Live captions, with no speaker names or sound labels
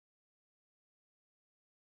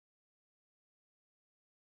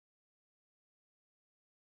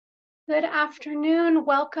Good afternoon.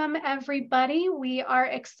 Welcome, everybody. We are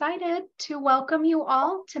excited to welcome you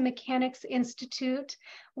all to Mechanics Institute.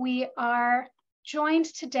 We are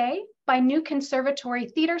joined today by New Conservatory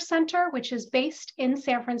Theater Center, which is based in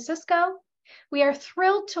San Francisco. We are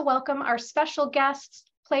thrilled to welcome our special guests,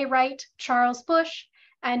 playwright Charles Busch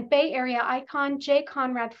and Bay Area icon J.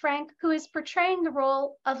 Conrad Frank, who is portraying the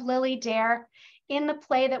role of Lily Dare in the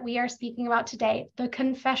play that we are speaking about today, The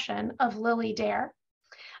Confession of Lily Dare.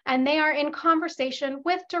 And they are in conversation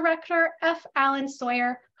with director F. Alan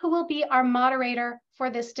Sawyer, who will be our moderator for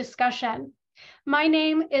this discussion. My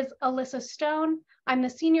name is Alyssa Stone. I'm the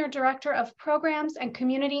Senior Director of Programs and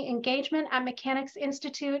Community Engagement at Mechanics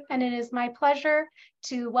Institute, and it is my pleasure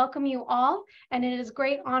to welcome you all, and it is a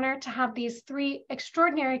great honor to have these three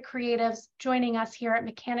extraordinary creatives joining us here at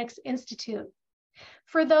Mechanics Institute.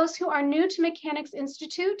 For those who are new to Mechanics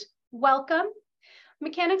Institute, welcome.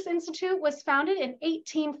 Mechanics Institute was founded in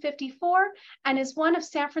 1854 and is one of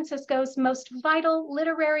San Francisco's most vital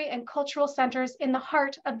literary and cultural centers in the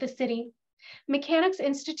heart of the city. Mechanics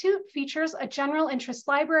Institute features a general interest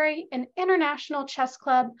library, an international chess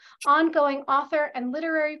club, ongoing author and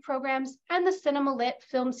literary programs, and the Cinema Lit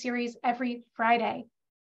film series every Friday.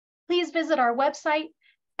 Please visit our website,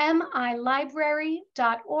 milibrary.org,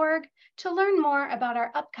 to learn more about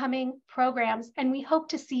our upcoming programs, and we hope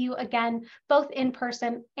to see you again, both in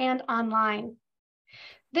person and online.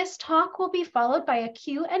 This talk will be followed by a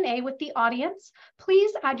Q&A with the audience.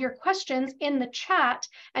 Please add your questions in the chat,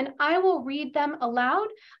 and I will read them aloud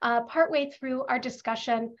partway through our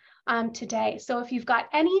discussion today. So if you've got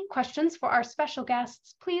any questions for our special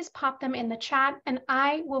guests, please pop them in the chat, and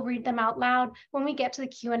I will read them out loud when we get to the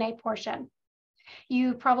Q&A portion.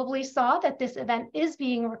 You probably saw that this event is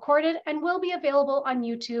being recorded and will be available on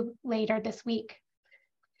YouTube later this week.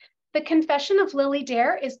 The Confession of Lily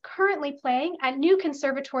Dare is currently playing at New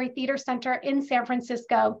Conservatory Theater Center in San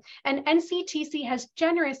Francisco, and NCTC has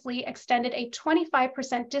generously extended a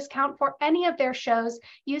 25% discount for any of their shows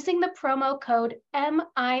using the promo code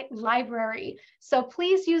MILibrary. So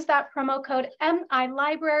please use that promo code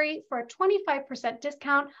MILibrary for a 25%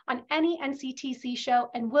 discount on any NCTC show,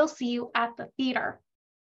 and we'll see you at the theater.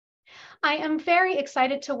 I am very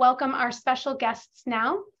excited to welcome our special guests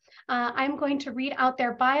now. I'm going to read out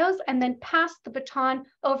their bios and then pass the baton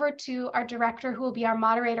over to our director, who will be our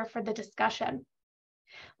moderator for the discussion.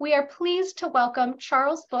 We are pleased to welcome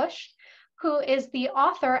Charles Busch, who is the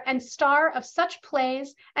author and star of such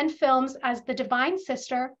plays and films as The Divine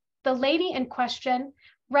Sister, The Lady in Question,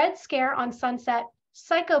 Red Scare on Sunset,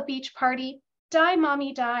 Psycho Beach Party, Die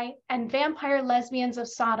Mommy Die, and Vampire Lesbians of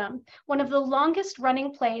Sodom, one of the longest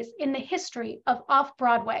running plays in the history of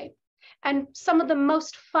off-Broadway, and some of the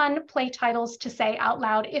most fun play titles to say out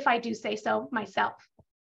loud, if I do say so myself.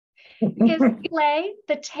 His play,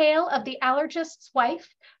 The Tale of the Allergist's Wife,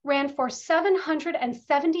 ran for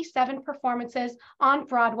 777 performances on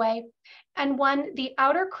Broadway and won the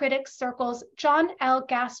Outer Critics Circle's John L.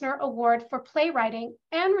 Gassner Award for Playwriting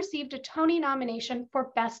and received a Tony nomination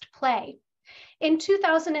for Best Play. In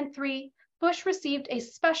 2003, Busch received a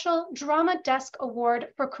special Drama Desk Award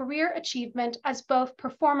for career achievement as both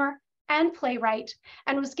performer and playwright,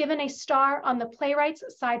 and was given a star on the Playwrights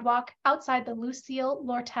Sidewalk outside the Lucille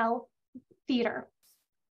Lortel Theater.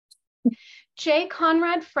 J.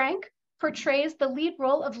 Conrad Frank portrays the lead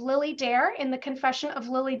role of Lily Dare in The Confession of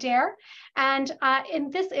Lily Dare, and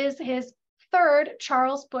this is his third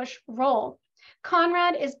Charles Busch role.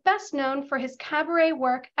 Conrad is best known for his cabaret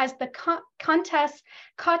work as the Countess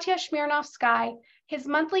Katya Smirnovskaya. His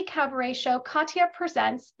monthly cabaret show, Katya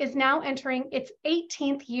Presents, is now entering its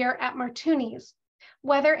 18th year at Martuni's.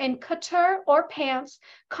 Whether in couture or pants,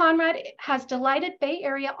 Conrad has delighted Bay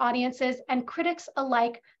Area audiences and critics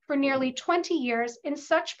alike for nearly 20 years in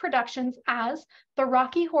such productions as The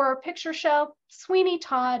Rocky Horror Picture Show, Sweeney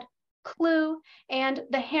Todd, Clue, and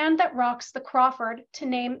The Hand That Rocks the Crawford, to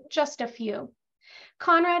name just a few.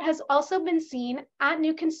 Conrad has also been seen at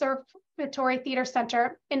New Conservatory Theater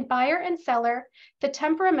Center in Buyer and Cellar, The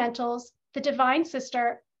Temperamentals, The Divine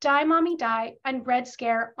Sister, Die Mommy Die, and Red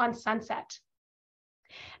Scare on Sunset.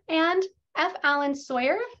 And F. Alan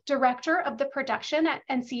Sawyer, director of the production at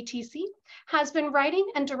NCTC, has been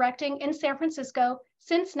writing and directing in San Francisco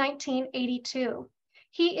since 1982.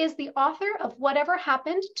 He is the author of Whatever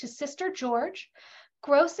Happened to Sister George,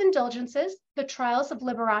 Gross Indulgences, The Trials of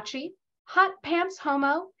Liberace, Hot Pants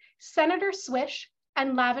Homo, Senator Swish,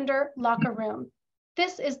 and Lavender Locker Room.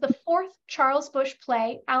 This is the fourth Charles Busch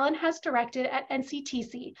play Alan has directed at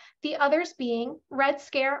NCTC, the others being Red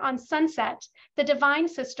Scare on Sunset, The Divine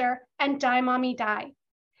Sister, and Die Mommy Die.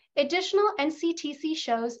 Additional NCTC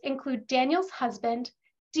shows include Daniel's Husband,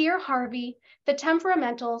 Dear Harvey, The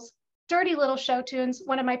Temperamentals, Dirty Little Show Tunes,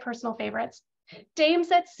 one of my personal favorites, Dames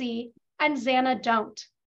at Sea, and Xana Don't.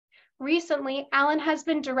 Recently, Alan has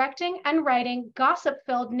been directing and writing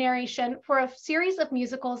gossip-filled narration for a series of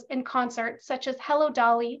musicals in concert, such as Hello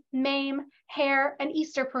Dolly, Mame, Hair, and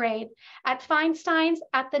Easter Parade at Feinstein's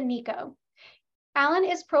at the Nico. Alan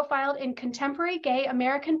is profiled in Contemporary Gay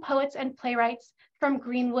American Poets and Playwrights from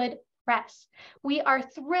Greenwood Press. We are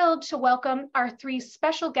thrilled to welcome our three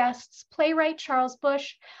special guests, playwright Charles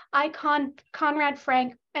Busch, icon Conrad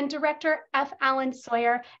Frank, and director F. Alan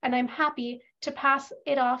Sawyer, and I'm happy to pass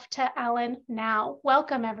it off to Alan now.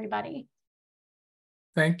 Welcome, everybody.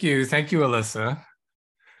 Thank you. Thank you, Alyssa.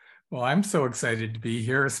 Well, I'm so excited to be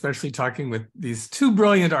here, especially talking with these two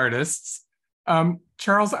brilliant artists.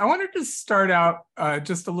 Charles, I wanted to start out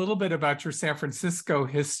just a little bit about your San Francisco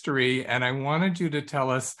history, and I wanted you to tell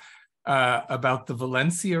us about the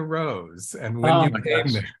Valencia Rose and when you came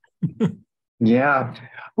there. Yeah,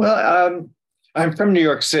 well, I'm from New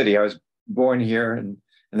York City. I was born here, and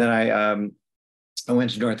then I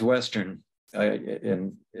went to Northwestern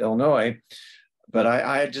in Illinois. But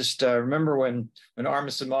I just remember when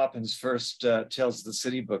Armis and Maupin's first Tales of the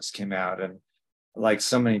City books came out, and like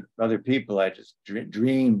so many other people, I just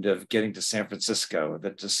dreamed of getting to San Francisco.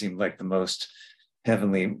 That just seemed like the most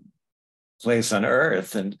heavenly place on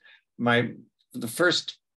earth. And the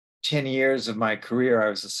first 10 years of my career, I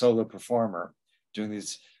was a solo performer, doing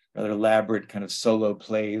these rather elaborate kind of solo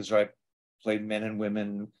plays, where I played men and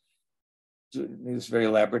women, these very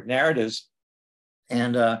elaborate narratives.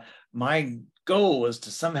 And my goal was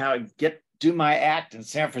to somehow do my act in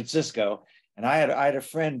San Francisco. And I had a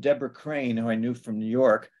friend, Deborah Crane, who I knew from New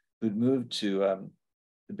York, who'd moved to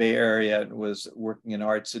the Bay Area and was working in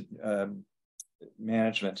arts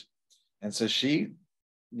management. And so she,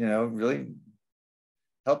 really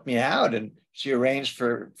helped me out. And she arranged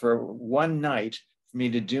for one night for me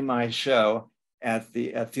to do my show at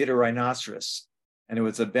Theater Rhinoceros. And it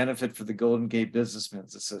was a benefit for the Golden Gate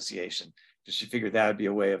Businessmen's Association, because she figured that would be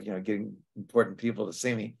a way of, getting important people to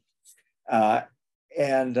see me.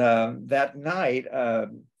 And that night,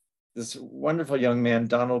 this wonderful young man,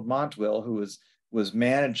 Donald Montwill, who was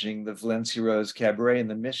managing the Valencia Rose Cabaret in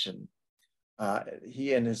the Mission,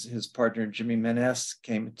 he and his partner, Jimmy Menes,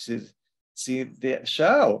 came to see the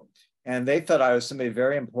show. And they thought I was somebody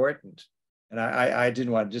very important. And I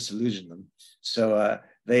didn't want to disillusion them. So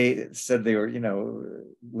they said they were,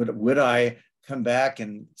 would I come back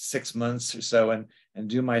in 6 months or so and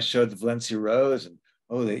do my show at the Valencia Rose? And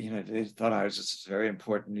they thought I was just a very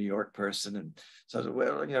important New York person. And so I said,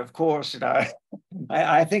 well, of course,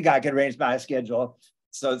 I think I could arrange my schedule.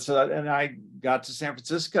 So and I got to San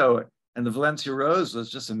Francisco, and the Valencia Rose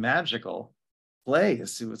was just a magical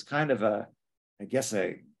place. It was kind of it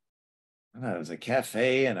was a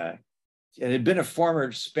cafe, and it had been a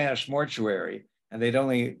former Spanish mortuary, and they'd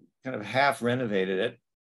only kind of half renovated it.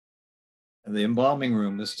 And the embalming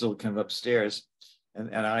room was still kind of upstairs. And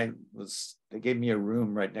they gave me a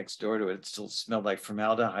room right next door to it. It still smelled like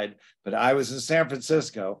formaldehyde, but I was in San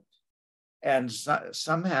Francisco. And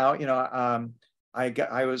somehow,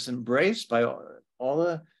 I was embraced by all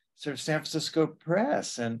the sort of San Francisco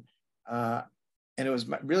press. And it was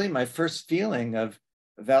really my first feeling of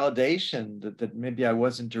validation that maybe I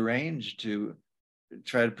wasn't deranged to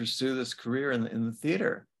try to pursue this career in the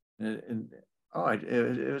theater.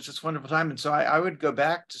 It was just a wonderful time. And so I would go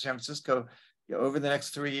back to San Francisco over the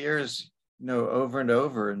next 3 years, over and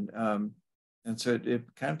over. And so it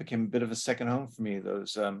kind of became a bit of a second home for me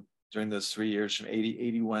during those 3 years from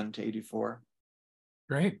 81 to 84.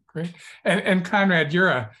 Great. And Conrad,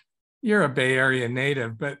 you're a Bay Area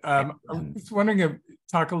native, but I was wondering if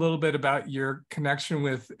talk a little bit about your connection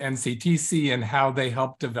with NCTC and how they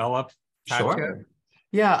helped develop Katya. Sure.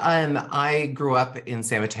 Yeah, I grew up in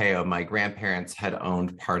San Mateo. My grandparents had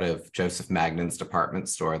owned part of Joseph Magnon's department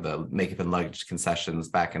store, the makeup and luggage concessions,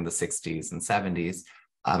 back in the 60s and 70s.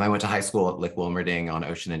 I went to high school at Lick Wilmerding on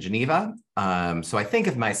Ocean in Geneva. So I think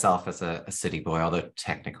of myself as a city boy, although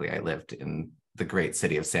technically I lived in the great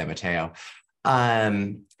city of San Mateo.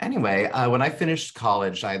 Anyway, when I finished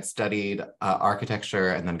college, I had studied architecture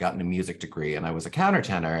and then gotten a music degree, and I was a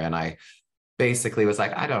countertenor, and I basically was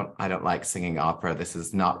like, I don't like singing opera. This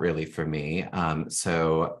is not really for me.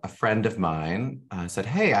 So a friend of mine said,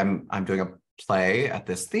 hey, I'm doing a play at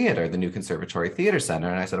this theater, the New Conservatory Theater Center.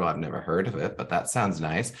 And I said, well, I've never heard of it, but that sounds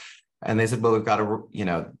nice. And they said, well, we've got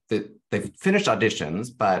they've finished auditions,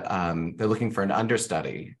 but they're looking for an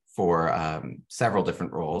understudy for several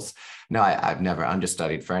different roles. Now, I've never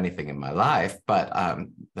understudied for anything in my life, but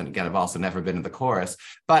then again, I've also never been in the chorus.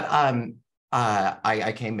 But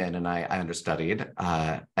I came in and I understudied,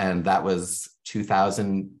 and that was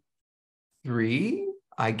 2003,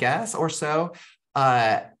 I guess, or so.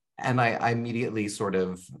 And I immediately sort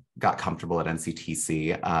of got comfortable at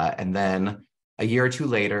NCTC. And then a year or two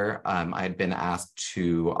later, I had been asked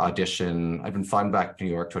to audition. I'd been flown back to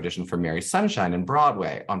New York to audition for Mary Sunshine on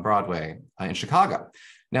Broadway in Chicago.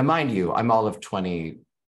 Now, mind you, I'm all of 20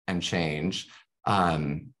 and change.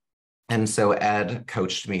 And so Ed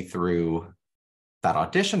coached me through that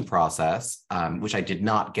audition process, which I did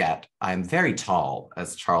not get. I'm very tall,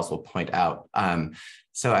 as Charles will point out.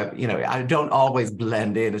 So I don't always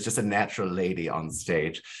blend in as just a natural lady on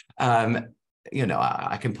stage.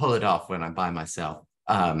 I can pull it off when I'm by myself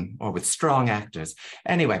or with strong actors.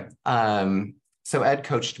 Anyway, so Ed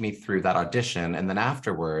coached me through that audition. And then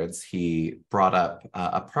afterwards, he brought up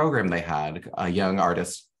a program they had, a young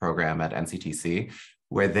artist program at NCTC,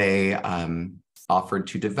 where they offered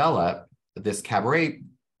to develop this cabaret,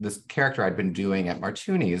 this character I'd been doing at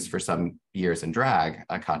Martuni's for some years in drag,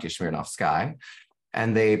 Katya Smirnovskaya.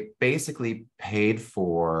 And they basically paid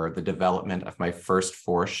for the development of my first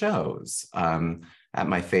 4 shows at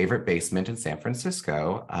my favorite basement in San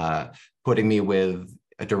Francisco, putting me with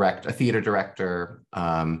a theater director,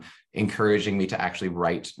 encouraging me to actually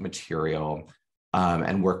write material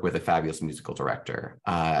and work with a fabulous musical director.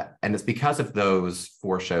 And it's because of those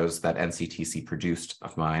 4 shows that NCTC produced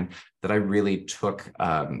of mine that I really took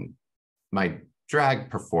my drag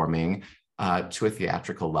performing to a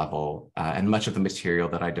theatrical level. And much of the material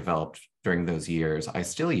that I developed during those years, I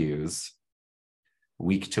still use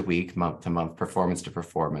week to week, month to month, performance to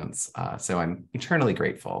performance. So I'm eternally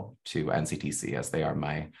grateful to NCTC, as they are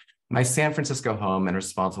my San Francisco home and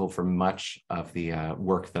responsible for much of the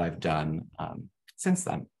work that I've done since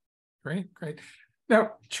then. Great.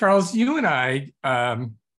 Now, Charles, you and I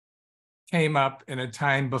came up in a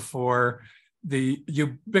time before the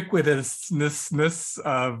ubiquitousness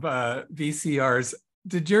of VCRs.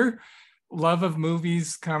 Did your love of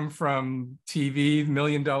movies come from TV, $1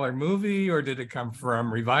 Million Movie, or did it come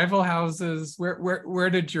from revival houses? Where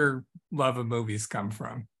did your love of movies come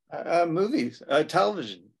from? Movies,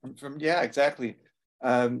 television. Yeah, exactly.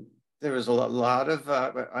 There was a lot of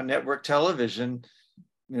on network television.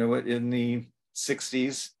 In the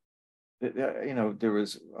 60s. There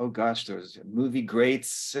was movie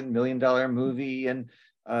greats and $1 Million Movie and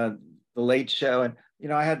The Late Show. And,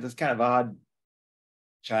 I had this kind of odd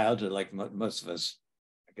childhood, like most of us,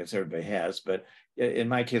 I guess everybody has. But in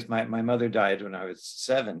my case, my mother died when I was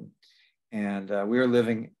 7. And we were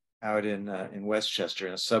living out in Westchester,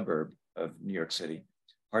 in a suburb of New York City,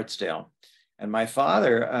 Hartsdale. And my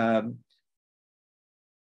father's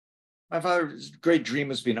great dream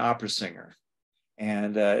was to be an opera singer.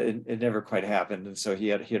 And it never quite happened. And so he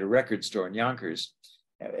had a record store in Yonkers,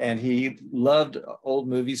 and he loved old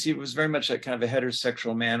movies. He was very much a kind of a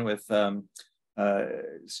heterosexual man with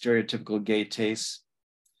stereotypical gay tastes.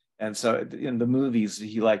 And so in the movies that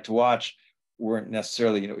he liked to watch weren't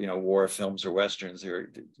necessarily, war films or Westerns. They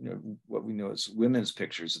were, what we know as women's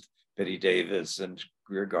pictures of Betty Davis and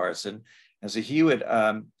Greer Garson. And so he would,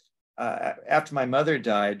 after my mother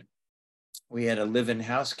died, we had a live-in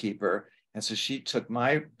housekeeper. And so she took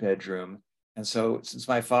my bedroom. And so since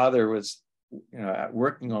my father was,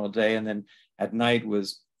 working all day and then at night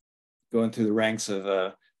was going through the ranks of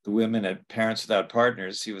the women at Parents Without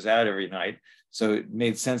Partners, he was out every night. So it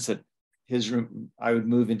made sense that his room, I would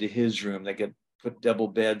move into his room. They could put double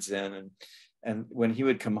beds in. And when he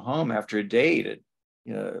would come home after a date at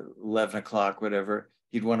 11 o'clock, whatever,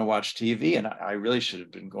 he'd want to watch TV. And I really should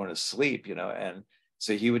have been going to sleep, and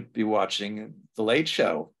so he would be watching The Late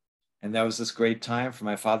Show. And that was this great time for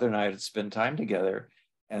my father and I to spend time together.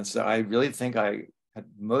 And so I really think I had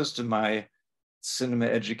most of my cinema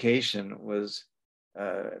education was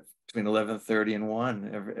between 11:30 and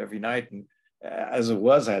 1 every night. And as it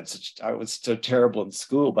was, I was so terrible in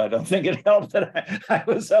school, but I don't think it helped that I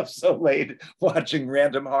was up so late watching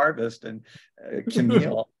Random Harvest and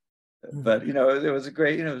Camille. But it was a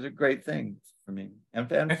great thing for me and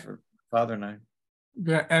for father and I.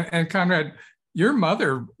 Yeah, and Conrad, your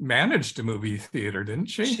mother managed a movie theater, didn't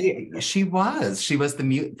she? She was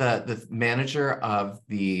the manager of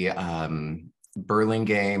the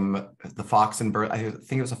Burlingame, the Fox in I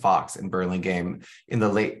think it was a Fox in Burlingame in the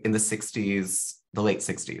late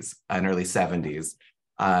 60s and early 70s.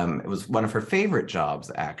 It was one of her favorite jobs,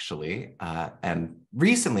 actually. And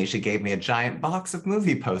recently she gave me a giant box of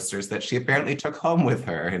movie posters that she apparently took home with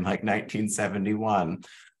her in like 1971.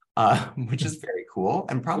 Which is very cool,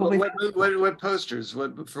 and probably what posters?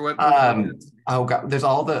 What? Oh god, there's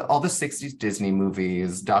all the 60s Disney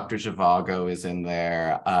movies. Dr. Zhivago is in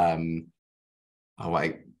there. Oh,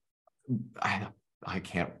 I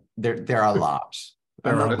can't. There are a lot.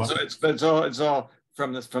 There are a But lot. it's all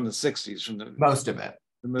from the 60s, from the Most of it.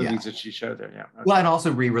 the movies that she showed there. Yeah. Okay. Well, and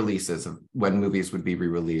also re-releases of when movies would be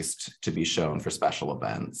re-released to be shown for special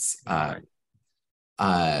events. Right.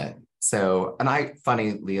 So, and I,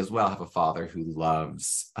 funnily as well, have a father who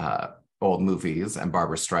loves old movies and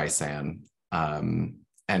Barbara Streisand and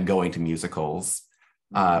going to musicals,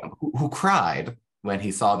 who cried when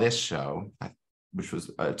he saw this show, which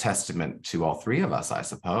was a testament to all three of us, I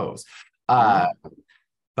suppose.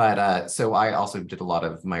 But so I also did a lot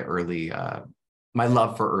of my early, my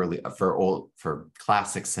love for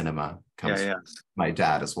classic cinema comes from my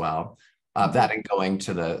dad as well. That and going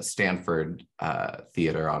to the Stanford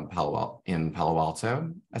Theater in Palo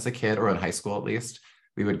Alto as a kid, or in high school at least.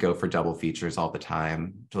 We would go for double features all the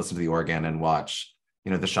time to listen to the organ and watch,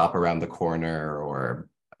 The Shop Around the Corner, or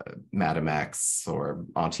Madam X, or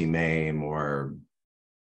Auntie Mame, or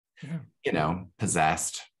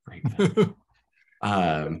Possessed.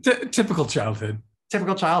 Typical childhood.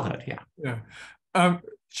 Typical childhood, yeah.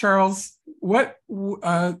 Charles,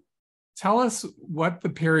 tell us what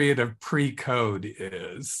the period of pre-code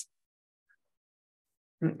is.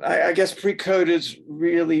 I guess pre-code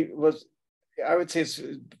I would say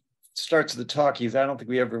it starts at the talkies. I don't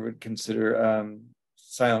think we ever would consider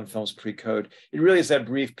silent films pre-code. It really is that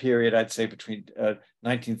brief period, I'd say, between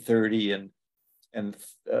 1930 and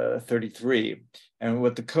 33. And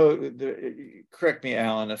what the code, correct me,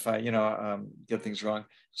 Alan, if I get things wrong,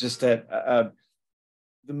 just that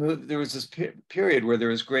there was this period where there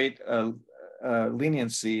was great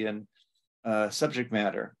leniency and subject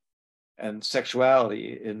matter and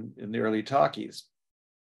sexuality in the early talkies.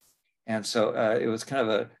 And so it was kind of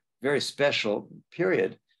a very special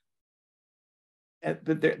period.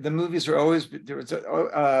 But the movies were always, there was,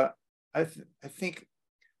 I think,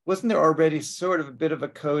 wasn't there already sort of a bit of a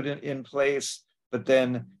code in place, but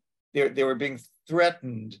then they were being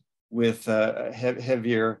threatened with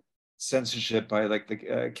heavier censorship by like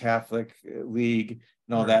the Catholic League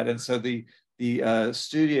and all that. And so the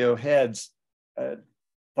studio heads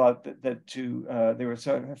thought that they were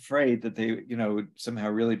so afraid that they would somehow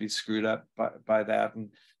really be screwed up by that, and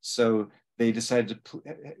so they decided to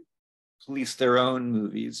police their own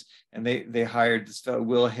movies, and they hired this fellow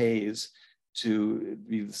Will Hayes to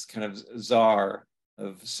be this kind of czar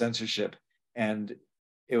of censorship, and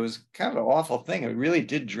it was kind of an awful thing. It really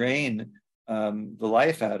did drain the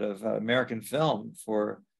life out of American film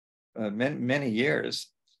for many years,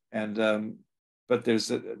 and but there's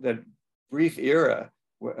that brief era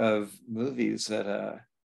of movies that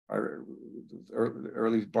are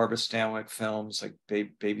early Barbara Stanwyck films like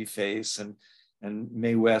Babyface and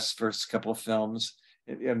Mae West's first couple of films.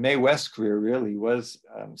 Mae West's career really was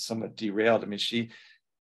somewhat derailed. I mean,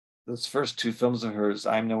 those first two films of hers,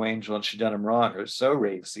 I'm No Angel and She Done Him Wrong, are so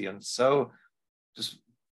racy and so just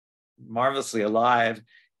marvelously alive.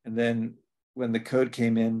 And then when the code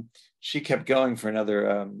came in, she kept going for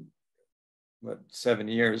another 7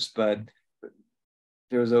 years, but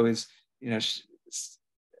there was always,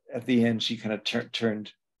 at the end, she kind of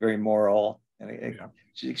turned very moral, and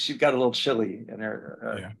she got a little chilly in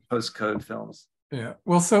her post-code films. Yeah.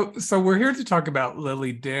 Well, so we're here to talk about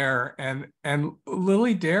Lily Dare, and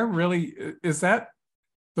Lily Dare really, is that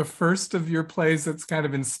the first of your plays that's kind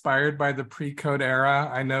of inspired by the pre-code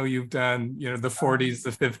era? I know you've done, the 40s, the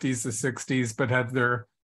 50s, the 60s, but have there?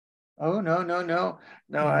 Oh, no.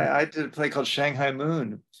 I did a play called Shanghai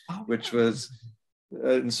Moon, which was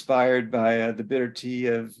inspired by the bitter tea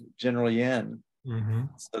of General Yen. Mm-hmm.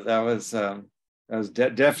 So that was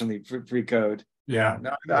definitely pre-code. Yeah.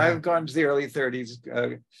 No, I've gone to the early 30s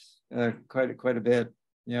quite a bit.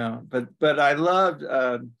 Yeah, but I loved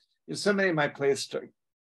so many of my plays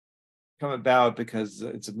come about because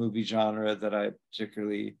it's a movie genre that I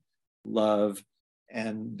particularly love,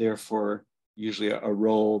 and therefore usually a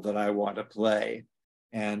role that I want to play.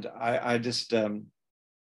 And I've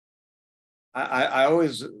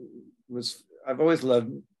always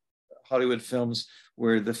loved Hollywood films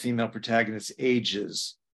where the female protagonist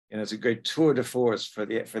ages, and it's a great tour de force for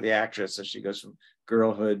the actress as she goes from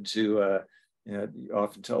girlhood to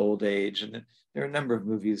often to old age. And there are a number of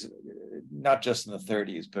movies, not just in the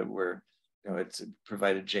 30s, but where it's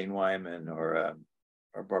provided Jane Wyman or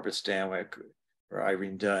Barbara Stanwyck or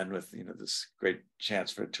Irene Dunn with this great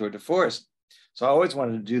chance for a tour de force. So I always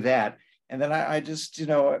wanted to do that. And then I just,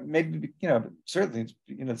 maybe, certainly,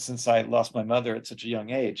 since I lost my mother at such a young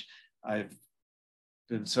age, I've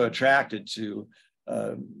been so attracted to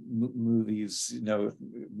movies,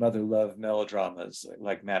 mother love melodramas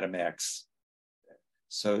like Madam X.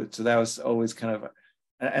 So that was always kind of,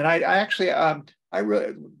 and I actually, I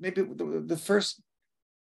wrote maybe the first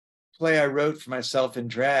play I wrote for myself in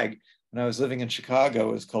drag when I was living in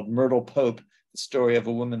Chicago was called Myrtle Pope, the story of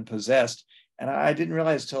a woman possessed. And I didn't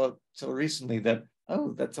realize till recently that,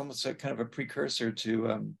 oh, that's almost a kind of a precursor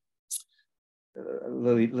to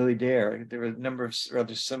Lily Dare. There were a number of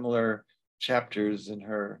rather similar chapters in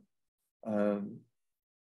her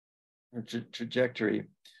trajectory.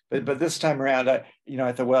 But this time around, I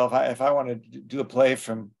thought, well, if I want to do a play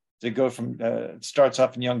to go from starts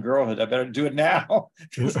off in young girlhood, I better do it now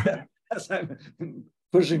as I'm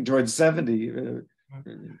pushing towards 70.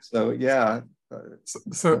 So yeah.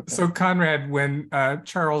 So Conrad, when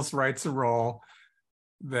Charles writes a role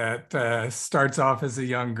that starts off as a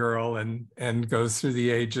young girl and goes through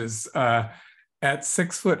the ages, at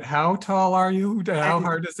 6 foot, how tall are you? How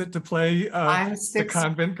hard is it to play the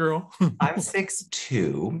convent girl? I'm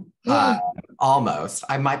 6'2", almost.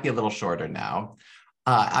 I might be a little shorter now.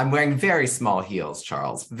 I'm wearing very small heels,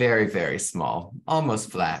 Charles, very, very small, almost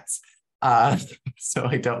flats. So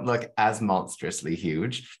I don't look as monstrously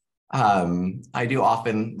huge. I do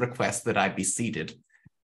often request that I be seated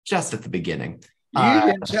just at the beginning. You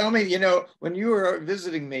didn't tell me, when you were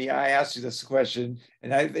visiting me, I asked you this question,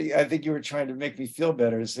 and I think you were trying to make me feel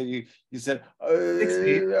better. So you said, 6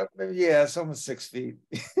 feet. Yeah, it's almost 6 feet.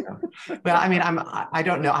 Well, I mean, I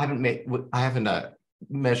don't know. I haven't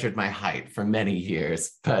measured my height for many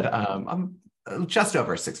years, but I'm just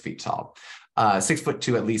over 6 feet tall,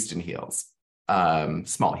 6'2" at least in heels,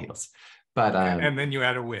 small heels. But and then you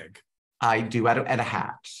add a wig. I do add a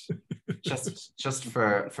hat, just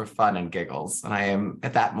for fun and giggles. And I am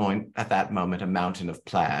at that moment a mountain of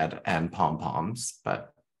plaid and pom poms,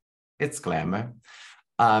 but it's glamour.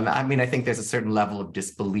 I mean, I think there's a certain level of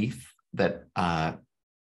disbelief that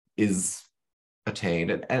is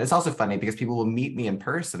attained, and it's also funny because people will meet me in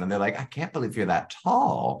person and they're like, "I can't believe you're that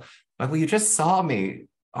tall." Like, well, you just saw me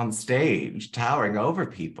on stage towering over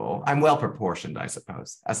people. I'm well proportioned, I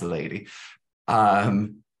suppose, as a lady.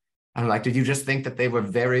 I'm like, did you just think that they were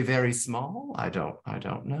very, very small? I don't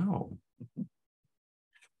know.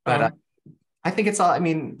 But I think it's all, I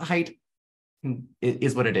mean, height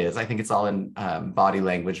is what it is. I think it's all in body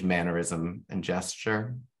language, mannerism, and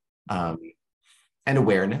gesture, and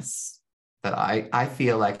awareness that I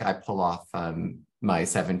feel like I pull off my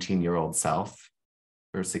 17-year-old self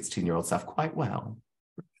or 16-year-old self quite well.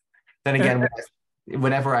 Then again,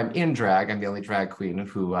 whenever I'm in drag, I'm the only drag queen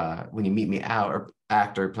who, when you meet me out, or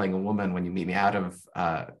actor playing a woman, when you meet me out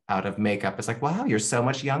of makeup, it's like, wow, you're so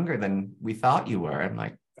much younger than we thought you were. I'm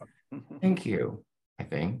like, thank you, I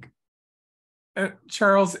think.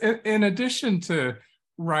 Charles, in addition to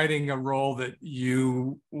writing a role that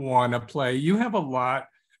you want to play, you have a lot,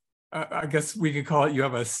 I guess we could call it, you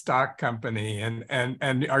have a stock company,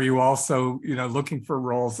 and are you also, looking for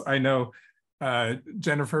roles? I know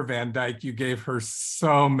Jennifer Van Dyke, you gave her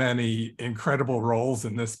so many incredible roles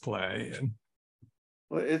in this play. And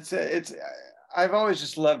well, I've always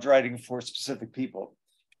just loved writing for specific people.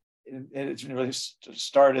 And it's really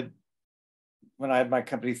started when I had my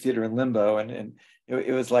company Theater in Limbo, and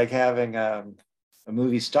it was like having a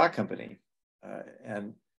movie stock company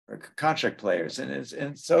or contract players. And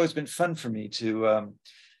it's always been fun for me to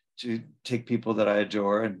take people that I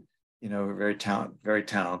adore and, are very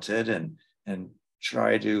talented and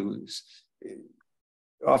try to,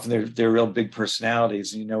 often they're real big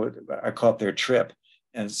personalities, and I call it their trip.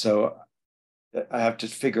 And so I have to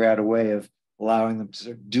figure out a way of allowing them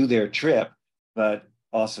to do their trip, but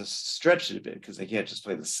also stretch it a bit, because they can't just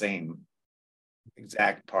play the same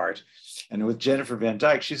exact part. And with Jennifer Van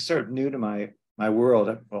Dyke, she's sort of new to my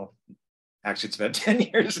world. Well, actually, it's about 10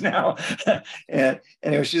 years now. And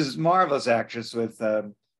anyway, she's a marvelous actress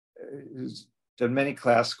who's done many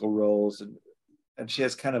classical roles, and she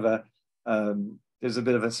has kind of there's a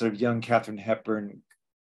bit of a sort of young Katharine Hepburn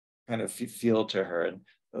kind of feel to her, and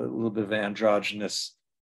a little bit of androgynous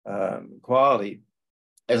quality.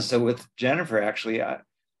 And so with Jennifer, actually,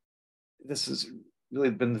 this has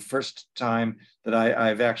really been the first time that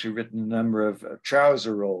I've actually written a number of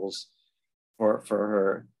trouser roles for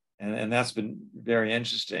her, and that's been very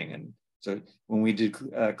interesting. And so when we did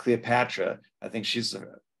Cleopatra, I think she's the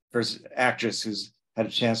first actress who's had a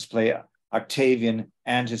chance to play Octavian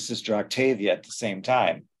and his sister Octavia at the same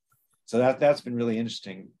time. So that's been really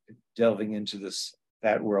interesting, delving into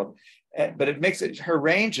that world. But it makes her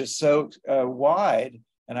range is so wide,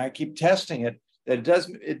 and I keep testing it, that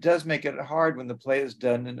it does make it hard when the plays are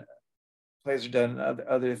done in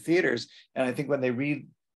other theaters. And I think when they read,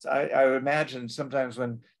 I would imagine sometimes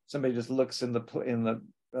when somebody just looks in the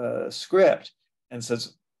script and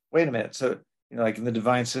says, "Wait a minute," so like in The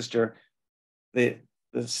Divine Sister,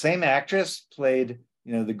 the same actress played,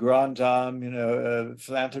 the grand dame,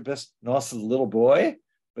 philanthropist, and also the little boy.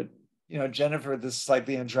 But, Jennifer, this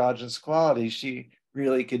slightly androgynous quality, she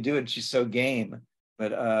really could do it. She's so game.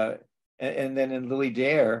 But, and then in Lily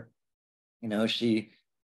Dare,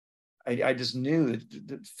 I just knew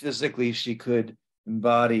that physically she could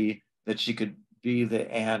embody, that she could be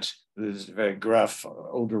the aunt who's a very gruff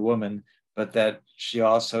older woman, but that she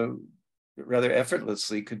also rather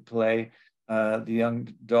effortlessly could play the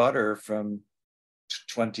young daughter from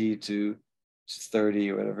 20 to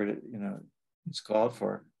 30 or whatever it's called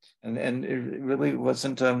for. And it really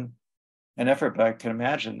wasn't an effort, but I can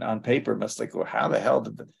imagine on paper must like, well, how the hell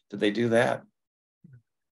did they do that?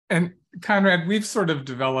 And Conrad, we've sort of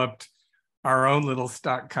developed our own little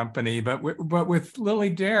stock company, but with Lily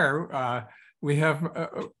Dare, we have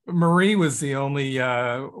Marie was the only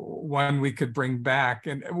one we could bring back.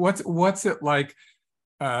 And what's it like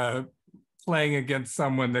playing against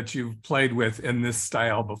someone that you've played with in this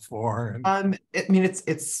style before?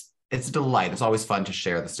 It's a delight. It's always fun to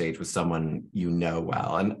share the stage with someone you know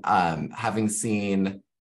well. And having seen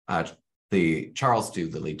the Charles do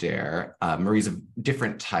Lily Dare, Marie's a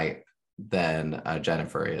different type than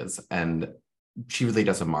Jennifer is, and she really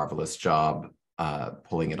does a marvelous job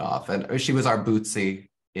pulling it off. And she was our Bootsy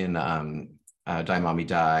in Die Mommy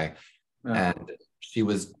Die, and she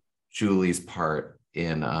was Julie's part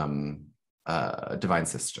in Divine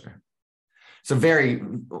Sister. So very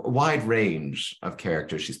wide range of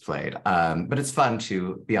characters she's played, but it's fun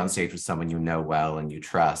to be on stage with someone you know well and you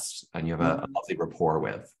trust and you have a lovely rapport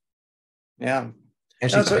with. Yeah,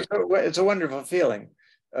 and it's a wonderful feeling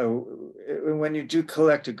when you do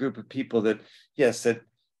collect a group of people that, yes, that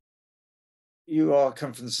you all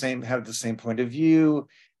come from have the same point of view,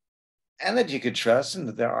 and that you could trust, and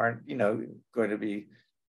that there aren't, going to be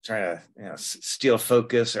trying to, steal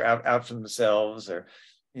focus or out for themselves, or,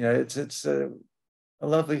 it's a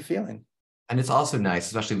lovely feeling. And it's also nice,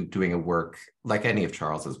 especially doing a work like any of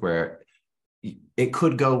Charles's, where it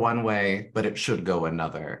could go one way, but it should go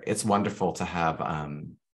another. It's wonderful to have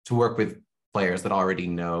to work with players that already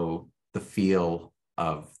know the feel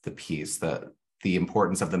of the piece, the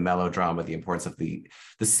importance of the melodrama, the importance of the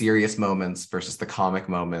serious moments versus the comic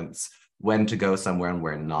moments, when to go somewhere and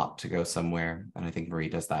where not to go somewhere. And I think Marie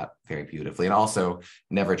does that very beautifully, and also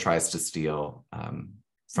never tries to steal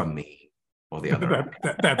from me or the other.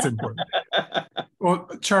 That's important. Well,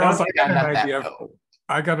 Charles, I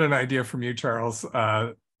got an idea from you, Charles,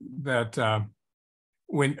 that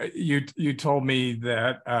when you told me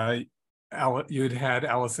that you'd had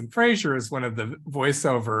Allison Fraser as one of the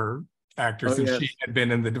voiceover actors, and she had been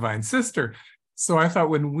in The Divine Sister. So I thought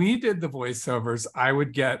when we did the voiceovers, I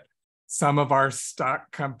would get some of our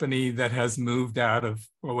stock company that has moved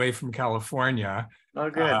away from California. Oh,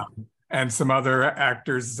 good. And some other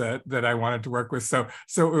actors that I wanted to work with. So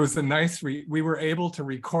it was a nice, we were able to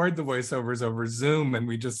record the voiceovers over Zoom, and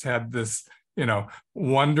we just had this,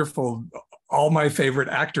 wonderful, all my favorite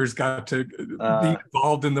actors got to be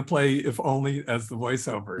involved in the play, if only as the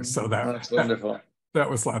voiceovers. So that's wonderful. That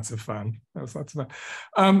was lots of fun.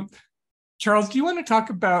 Charles, do you want to talk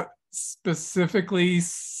about specifically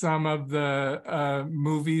some of the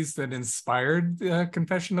movies that inspired the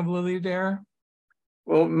Confession of Lily Dare?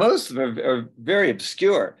 Well, most of them are very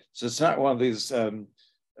obscure, so it's not one of these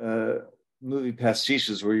movie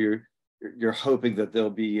pastiches where you're hoping that there'll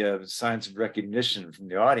be signs of recognition from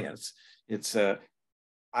the audience. It's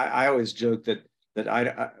I always joke that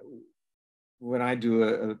I when I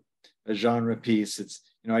do a genre piece, it's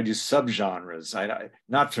I do subgenres.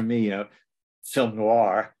 Not for me, film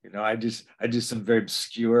noir. I do some very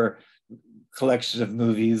obscure collection of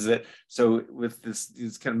movies that. So with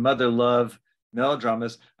these kind of mother love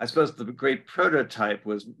melodramas, I suppose the great prototype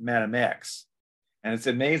was Madame X, and it's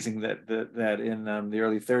amazing that in the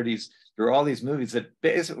early 30s there were all these movies that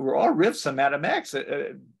basically were all riffs on Madame X,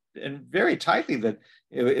 and very tightly. That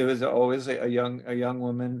it was always a young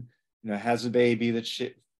woman, has a baby that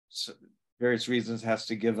she, various reasons, has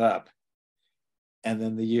to give up, and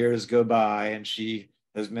then the years go by and she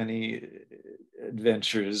has many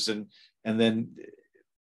adventures, and then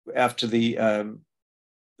after the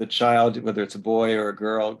child, whether it's a boy or a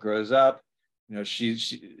girl, grows up,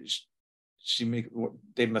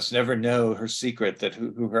 they must never know her secret, that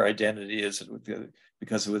who her identity is,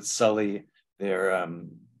 because it would sully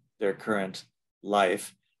their current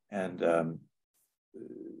life, and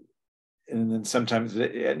then sometimes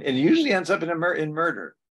it usually ends up in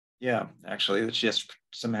murder. Yeah, actually, that she has to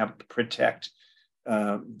somehow protect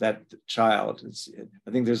that child.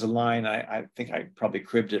 I think there's a line, I think I probably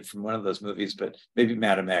cribbed it from one of those movies, but maybe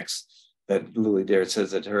Madame X, that Lily Dare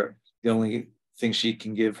says that the only thing she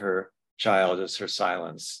can give her child is her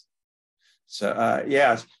silence. So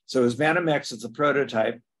yeah, so it was Madame X as a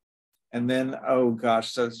prototype. And then, oh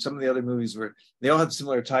gosh, so some of the other movies they all had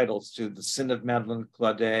similar titles to The Sin of Madeleine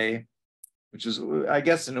Claudet, which is, I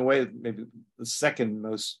guess, in a way, maybe the second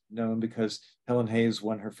most known because Helen Hayes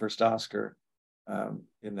won her first Oscar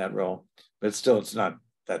in that role. But still, it's not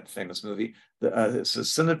that famous movie. So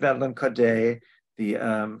Sin of Madeleine Claudet, the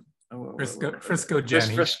Frisco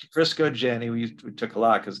Jenny. Frisco Jenny, we took a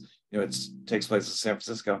lot because it takes place in San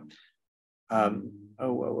Francisco.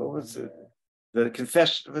 What was it? The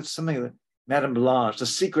Confession, what's something, Madame Blanche, The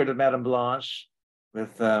Secret of Madame Blanche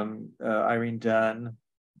with Irene Dunn.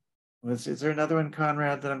 Is there another one,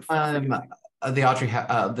 Conrad, that I'm the Audrey,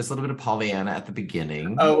 there's a little bit of Pollyanna at the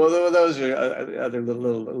beginning. Oh, well, those are other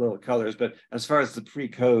little colors, but as far as the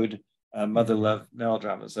pre-code mother love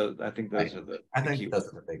melodramas, so I think those are the those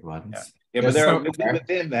are the big ones. Yeah, but they're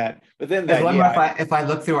within that. If I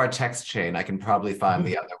look through our text chain, I can probably find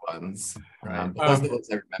the other ones. Right. Those are the ones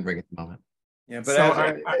I'm remembering at the moment. Yeah, but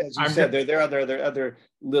as you said, there are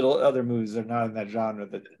other movies that are not in that genre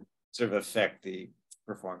that sort of affect the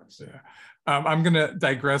performance. Yeah. I'm going to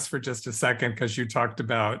digress for just a second because you talked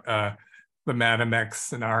about the Madame X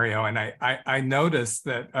scenario, and I noticed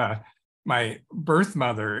that my birth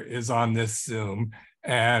mother is on this Zoom,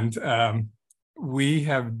 and we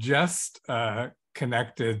have just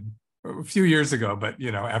connected a few years ago, but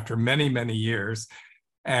after many years.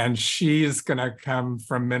 And she's going to come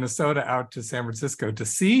from Minnesota out to San Francisco to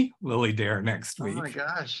see Lily Dare next week. Oh my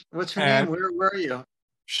gosh. What's her name? Where are you?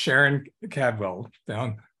 Sharon Cadwell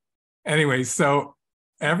down. Anyway, so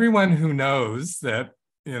everyone who knows that,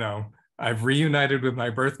 I've reunited with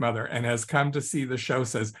my birth mother and has come to see the show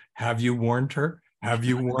says, have you warned her? Have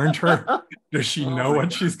you warned her? Does she know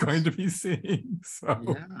what she's going to be seeing?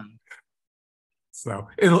 So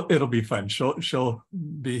it'll be fun. She'll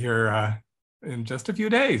be here in just a few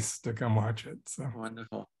days to come watch it. So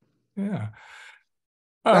wonderful. Yeah.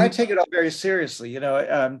 I take it all very seriously.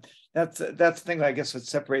 That's the thing, I guess, what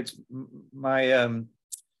separates my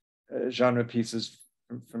genre pieces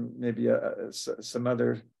from maybe some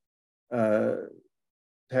other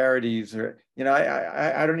parodies, or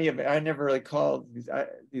I never really call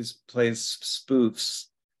these plays spoofs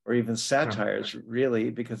or even satires,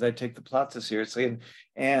 really, because I take the plot so seriously,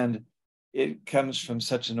 and it comes from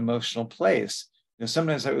such an emotional place.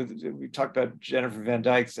 Sometimes we talk about Jennifer Van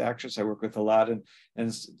Dyke's actress I work with a lot, and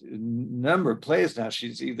a number of plays now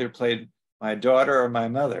she's either played my daughter or my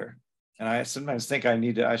mother, and I sometimes think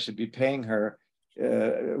I should be paying her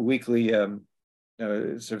a weekly sort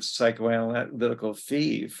of psychoanalytical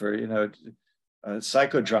fee for a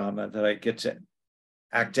psychodrama that I get to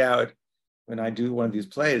act out when I do one of these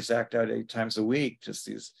plays, act out 8 times a week, just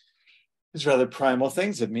these rather primal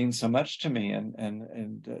things that mean so much to me,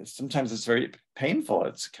 and sometimes it's very painful.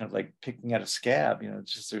 It's kind of like picking at a scab.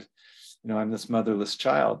 It's just I'm this motherless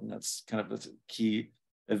child, and that's kind of a key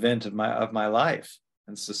event of my life.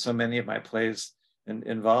 And so many of my plays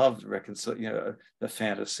involved the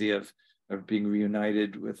fantasy of being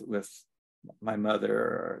reunited with my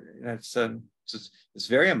mother. It's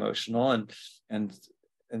very emotional, and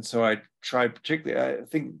so I try particularly. I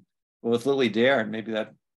think with Lily Dare, and maybe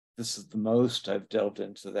that. This is the most I've delved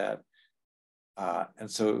into that.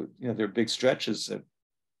 And so, there are big stretches that,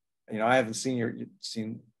 I haven't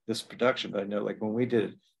seen this production, but I know like when we did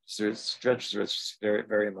it, there's stretches where it's very,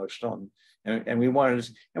 very emotional. And we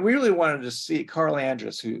really wanted to see Carl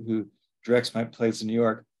Andrus, who directs my plays in New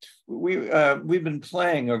York. We've been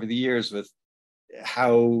playing over the years with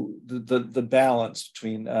how the balance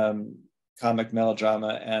between comic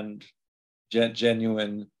melodrama and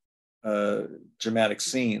genuine dramatic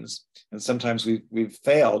scenes, and sometimes we've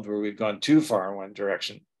failed where we've gone too far in one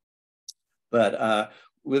direction. But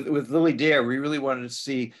with Lily Dare, we really wanted to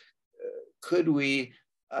see could we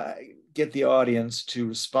get the audience to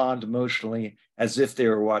respond emotionally as if they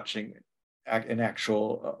were watching an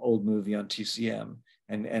actual old movie on TCM,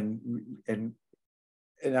 and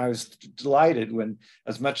I was delighted when,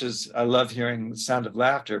 as much as I love hearing the sound of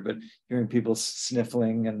laughter, but hearing people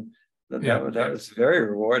sniffling, and that was very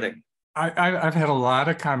rewarding. I've had a lot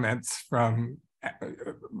of comments from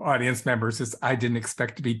audience members is I didn't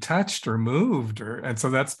expect to be touched or moved, and so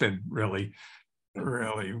that's been really,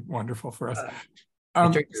 really wonderful for us.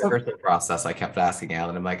 During the rehearsal process, I kept asking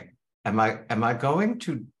Alan, I'm like, am I going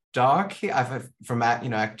too dark here? From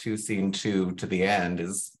Act 2, Scene 2 to the end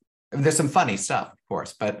there's some funny stuff, of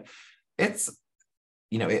course, but it's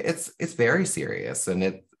very serious,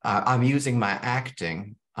 and I'm using my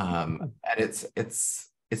acting, and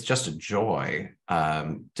it's just a joy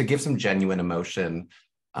to give some genuine emotion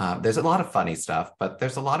There's a lot of funny stuff, but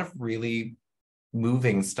there's a lot of really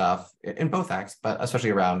moving stuff in both acts, but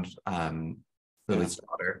especially around Lily's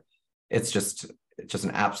daughter. It's just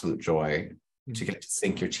an absolute joy to get to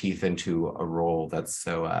sink your teeth into a role that's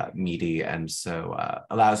so meaty and so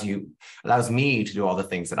allows me to do all the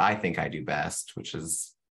things that I think I do best, which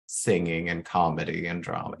is singing and comedy and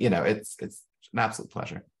drama. You know, it's an absolute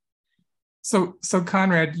pleasure. So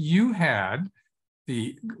Conrad, you had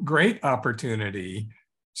the great opportunity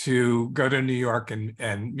to go to New York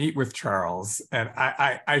and meet with Charles. And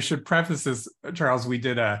I should preface this, Charles, we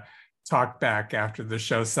did a talk back after the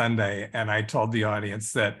show Sunday, and I told the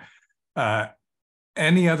audience that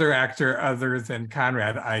any other actor other than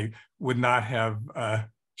Conrad, I would not have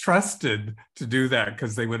trusted to do that,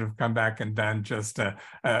 because they would have come back and done just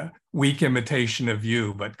a weak imitation of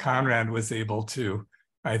you. But Conrad was able to,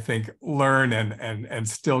 I think, learn and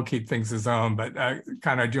still keep things his own. But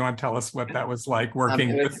Conrad, do you want to tell us what that was like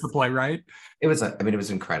working with the playwright? It was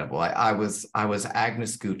incredible. I was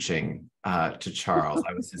Agnes Gooching to Charles.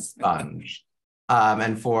 I was his sponge. And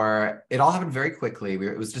it all happened very quickly.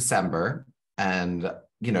 It was December, and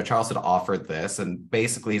Charles had offered this, and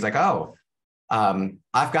basically he's like, "Oh,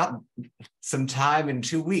 I've got some time in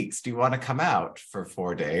 2 weeks. Do you want to come out for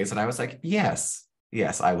 4 days?" And I was like, yes,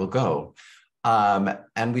 I will go.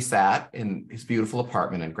 And we sat in his beautiful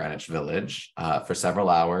apartment in Greenwich Village for several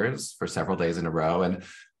hours, for several days in a row, and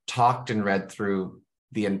talked and read through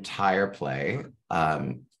the entire play,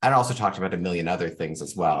 and also talked about a million other things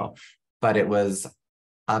as well. But it was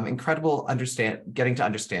incredible getting to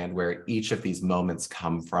understand where each of these moments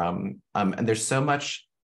come from. And there's so much.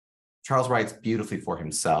 Charles writes beautifully for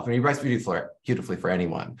himself. I mean, he writes beautifully for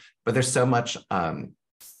anyone, but there's so much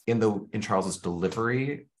in Charles's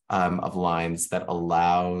delivery of lines that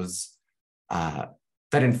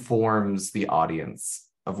informs the audience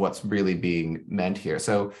of what's really being meant here.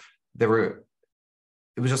 So it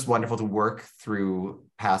was just wonderful to work through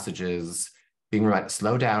passages, being reminded,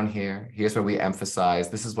 slow down here. Here's where we emphasize,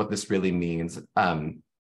 this is what this really means.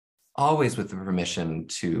 Always with the permission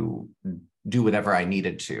to do whatever I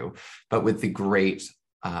needed to, but with the great,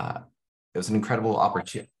 it was an incredible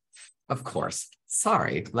opportunity. Of course,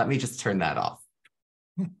 sorry, let me just turn that off.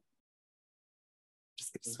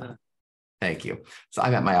 Thank you. So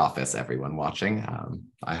I'm at my office, everyone watching.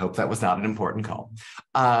 I hope that was not an important call.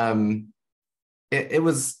 It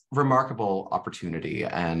was a remarkable opportunity,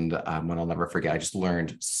 and one I'll never forget. I just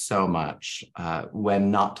learned so much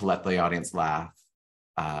when not to let the audience laugh,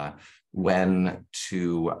 when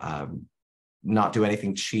to not do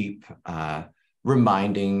anything cheap,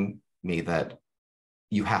 reminding me that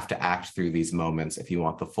you have to act through these moments if you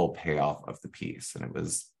want the full payoff of the piece. And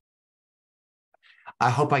I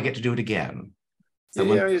hope I get to do it again.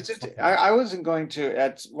 I wasn't going to,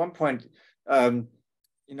 at one point, I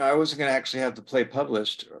wasn't going to actually have the play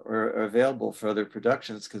published or available for other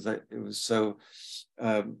productions, because it was so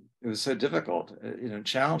difficult,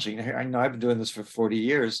 challenging. I know I've been doing this for 40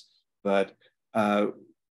 years, but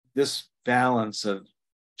this balance of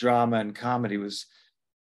drama and comedy was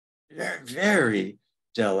very, very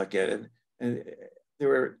delicate. And there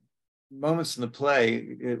were moments in the play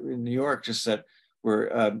in New York just that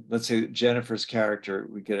where, let's say Jennifer's character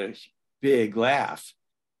would get a big laugh,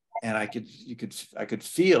 and I could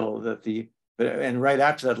feel that and right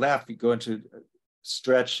after that laugh, we go into a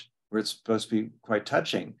stretch where it's supposed to be quite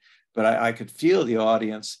touching, but I could feel the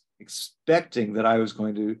audience expecting that I was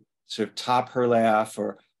going to sort of top her laugh,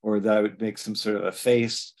 or that I would make some sort of a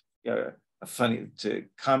face, a funny, to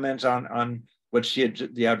comment on what she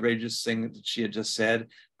had, the outrageous thing that she had just said.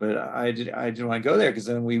 But I didn't want to go there, because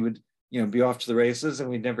then we would, be off to the races, and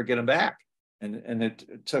we'd never get them back. And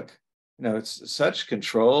it took, it's such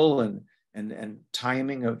control and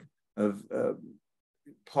timing of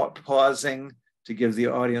pausing to give the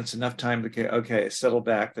audience enough time to settle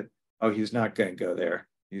back, that, oh, he's not going to go there.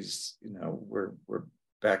 He's, we're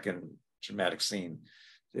back in dramatic scene.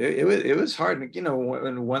 It was hard,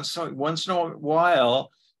 and once in a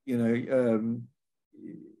while, it's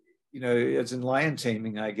in lion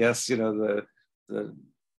taming, I guess, the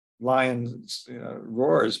lion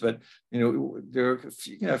roars, but there are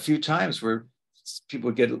a few times where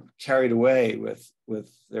people get carried away with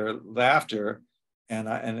their laughter, and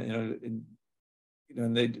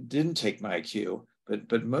they didn't take my cue,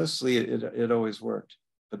 but mostly it always worked.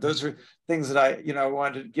 But those are things that I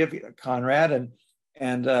wanted to give Conrad,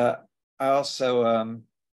 and I also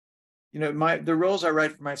the roles I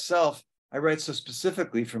write for myself, I write so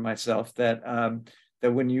specifically for myself that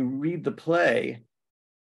that when you read the play,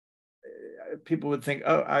 people would think,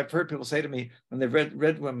 oh, I've heard people say to me when they've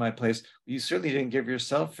read one of my plays, you certainly didn't give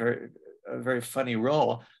yourself a very funny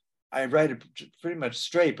role, I write it pretty much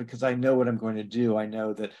straight because I know what I'm going to do. I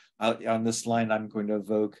know that on this line I'm going to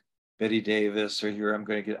evoke Betty Davis, or here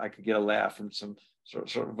I could get a laugh from some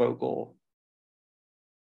sort of vocal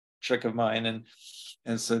trick of mine,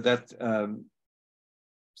 and so that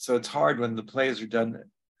so it's hard when the plays are done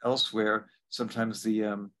elsewhere. Sometimes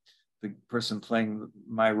the person playing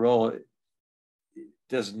my role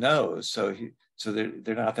doesn't know, so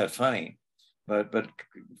they're not that funny. But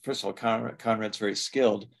first of all, Conrad's very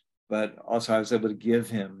skilled, but also I was able to give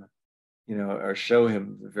him, or show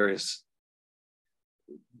him the various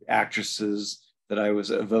actresses that I was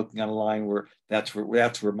evoking on a line where that's where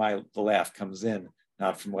the laugh comes in,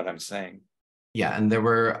 not from what I'm saying. Yeah, and there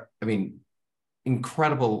were,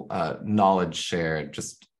 incredible knowledge shared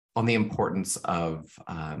just on the importance of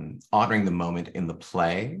honoring the moment in the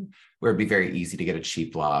play, where it'd be very easy to get a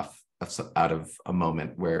cheap laugh out of a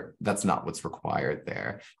moment where that's not what's required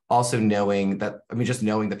there. Also knowing that, just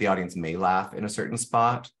knowing that the audience may laugh in a certain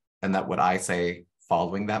spot, and that what I say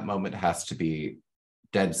following that moment has to be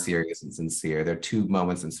dead serious and sincere. There are two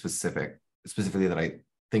moments in specifically that I'm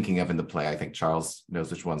thinking of in the play. I think Charles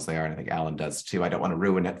knows which ones they are, and I think Alan does too. I don't want to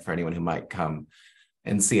ruin it for anyone who might come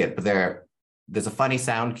and see it, but there's a funny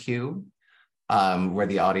sound cue where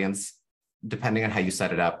the audience, depending on how you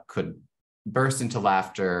set it up, could burst into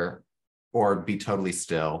laughter or be totally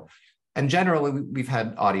still. And generally, we've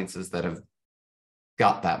had audiences that have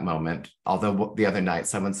got that moment. Although the other night,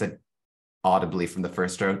 someone said audibly from the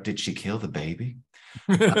first row, "Did she kill the baby?"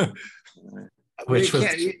 Which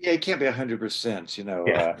it can't be 100%,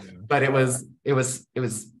 Yeah, but it was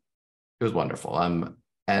wonderful.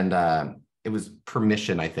 And it was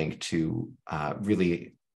permission, I think, to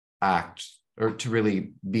really act, or to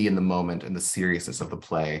really be in the moment and the seriousness of the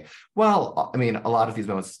play. Well, a lot of these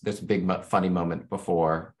moments, there's a big funny moment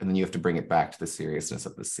before, and then you have to bring it back to the seriousness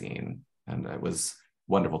of the scene. And it was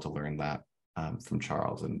wonderful to learn that from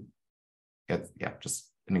Charles, and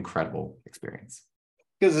just an incredible experience.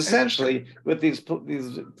 Because essentially, with these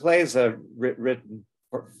plays I've written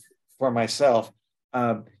for myself,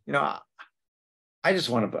 I just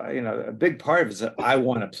want to, a big part of it is that I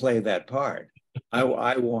want to play that part.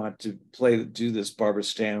 I want to do this Barbara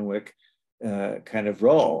Stanwyck kind of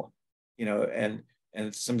role, and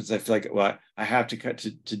sometimes I feel like, well, I have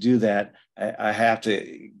to do that. I have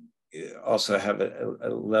to also have a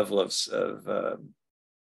level of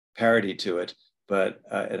parody to it, but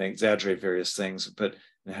and exaggerate various things, but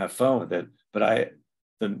and have fun with it. But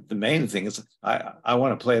the main thing is I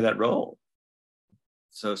want to play that role.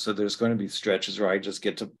 So there's going to be stretches where I just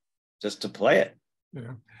get to play it.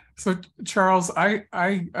 Yeah. So Charles, I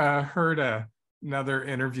heard another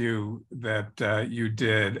interview that you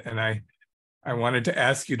did, and I wanted to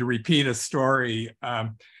ask you to repeat a story.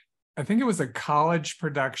 I think it was a college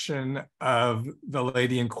production of The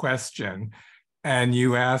Lady in Question, and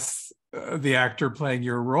you asked the actor playing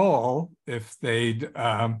your role if they'd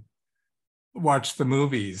watched the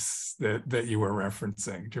movies that you were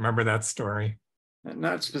referencing. Do you remember that story?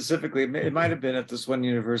 Not specifically. It might have been at this one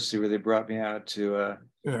university where they brought me out to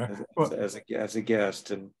as a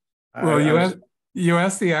guest. And you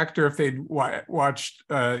asked the actor if they'd watched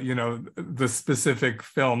the specific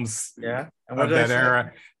films of that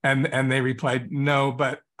era, and they replied no,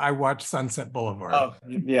 but I watched Sunset Boulevard. Oh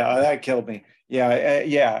yeah, that killed me.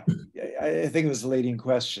 Yeah. I think it was The Lady in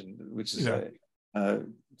Question, which is a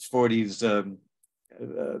 40s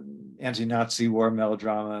anti-Nazi war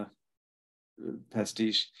melodrama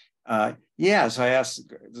pastiche. So I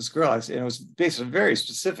asked this girl, and it was based on very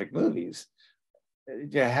specific movies.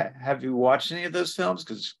 Have you watched any of those films?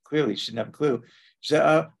 Because clearly she didn't have a clue. She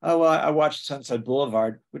said, well, I watched Sunset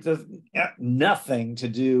Boulevard, which has nothing to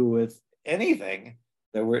do with anything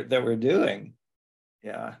that we're doing.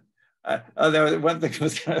 Yeah. There was one thing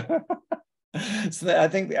was so I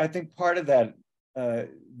think part of that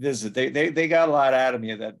visit, they got a lot out of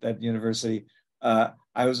me at that university.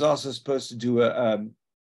 I was also supposed to do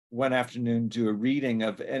one afternoon do a reading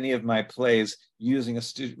of any of my plays using a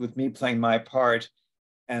student, with me playing my part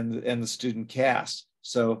and the student cast.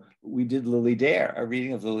 So we did Lily Dare, a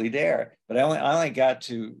reading of Lily Dare, but I only got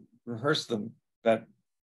to rehearse them about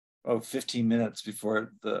 15 minutes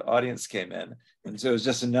before the audience came in. And so it was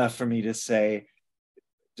just enough for me to say,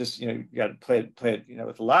 you got to play it,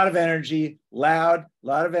 with a lot of energy, loud, a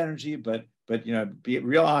lot of energy, but be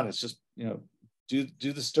real honest, just,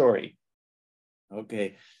 do the story.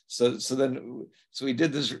 Okay. So we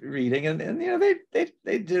did this reading, and they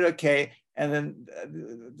did okay. And then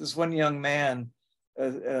this one young man,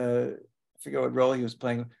 I forget what role he was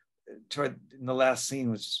playing, in the last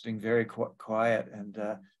scene was just being very quiet. And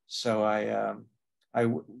so I I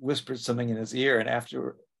whispered something in his ear, and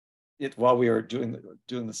after it, while we were doing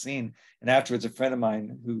the scene, and afterwards, a friend of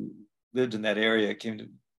mine who lived in that area came to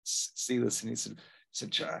see this, and he said,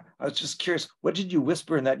 I was just curious, what did you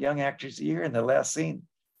whisper in that young actor's ear in the last scene?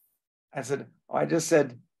 I said, oh, I just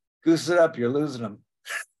said, goose it up, you're losing them.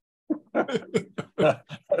 I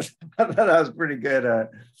thought that was pretty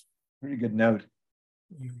good note.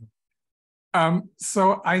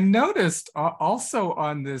 So I noticed also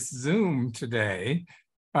on this Zoom today,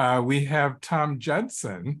 we have Tom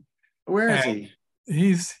Judson. Where is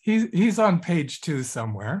he? He's on page 2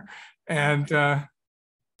 somewhere.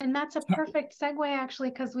 And that's a perfect segue, actually,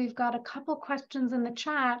 because we've got a couple questions in the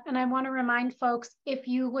chat. And I want to remind folks, if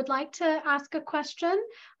you would like to ask a question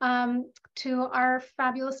to our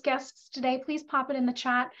fabulous guests today, please pop it in the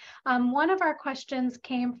chat. One of our questions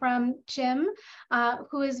came from Jim,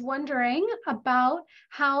 who is wondering about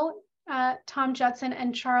how Tom Judson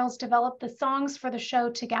and Charles developed the songs for the show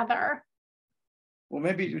together. Well,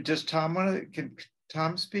 maybe just Tom, can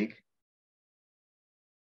Tom speak?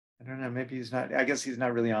 I don't know, maybe he's not, I guess he's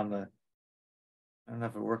not really on the, I don't know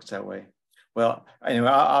if it works that way. Well, anyway,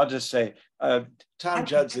 I'll just say, Tom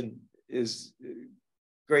Judson is a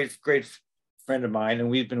great friend of mine,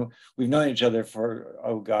 and we've known each other for,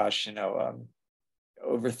 oh gosh,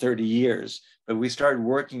 over 30 years, but we started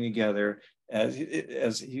working together as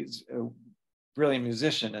he's a brilliant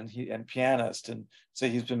musician and pianist, and so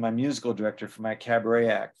he's been my musical director for my Cabaret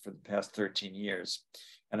act for the past 13 years,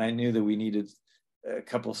 and I knew that we needed a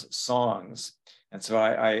couple songs, and so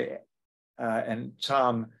I and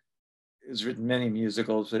Tom has written many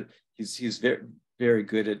musicals, but he's very, very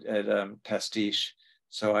good at pastiche.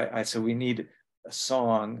 So I said we need a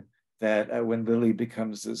song that when Lily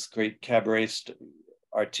becomes this great cabaret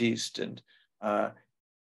artiste, and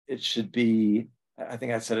it should be, I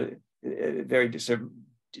think I said a very sort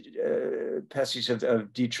of pastiche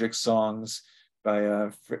of Dietrich songs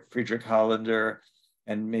by Friedrich Hollander,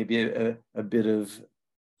 and maybe a bit of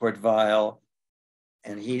Kurt Weill.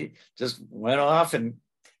 And he just went off and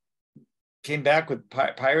came back with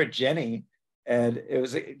Pirate Jenny, and it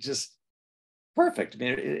was just perfect. I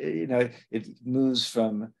mean, it moves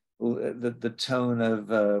from the tone of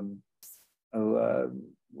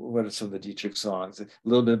what are some of the Dietrich songs? A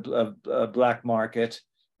little bit of Black Market,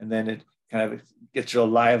 and then it kind of gets real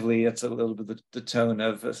lively. It's a little bit the tone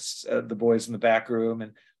of The Boys in the Back Room,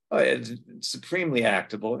 and it's supremely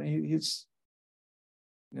actable. He's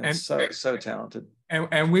so talented.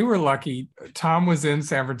 And we were lucky. Tom was in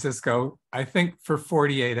San Francisco, I think, for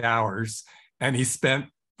 48 hours, and he spent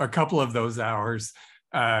a couple of those hours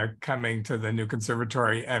coming to the new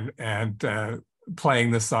conservatory and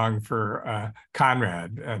playing the song for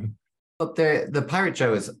Conrad. And but the Pirate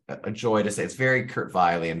Show is a joy to say. It's very Kurt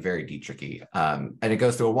Weill and very Dietrich-y. And it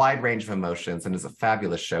goes through a wide range of emotions and is a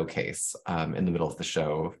fabulous showcase in the middle of the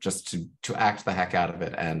show, just to act the heck out of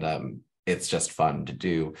it. And it's just fun to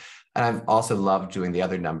do. And I've also loved doing the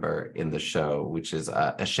other number in the show, which is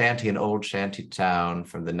a shanty, an old shanty town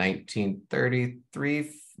from the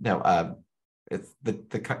 1933. No, it's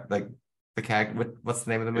what's the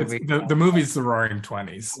name of the movie? The movie's The Roaring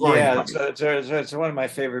Twenties. Yeah, it's one of my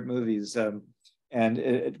favorite movies.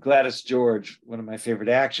 And Gladys George, one of my favorite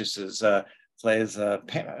actresses, plays, I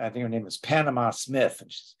think her name is Panama Smith,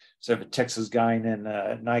 and she's sort of a Texas Guyan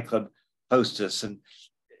and nightclub hostess. And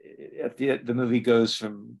at the movie goes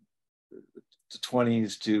from the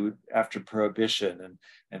 20s to after Prohibition,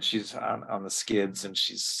 and she's on the skids, and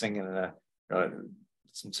she's singing in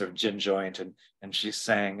some sort of gin joint, and she's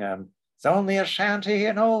saying, it's only a shanty,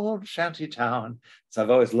 an old shanty town. So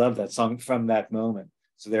I've always loved that song from that moment.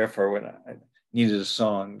 So therefore, when I needed a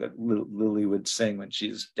song that Lily would sing when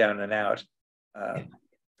she's down and out,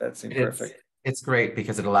 that seemed perfect. It's great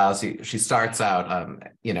because it allows you, she starts out,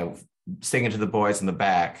 singing to the boys in the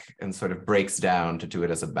back and sort of breaks down to do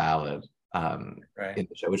it as a ballad in the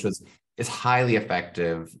show, which is highly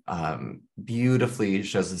effective, beautifully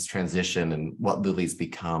shows this transition and what Lily's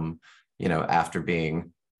become, after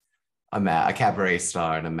being a cabaret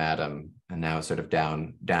star and a madam, and now sort of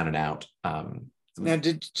down and out. Now,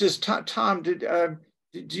 Tom,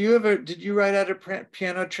 did you write out a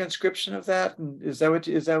piano transcription of that? And is that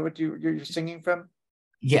what you're singing from?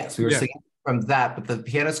 Yes, we were singing from that, but the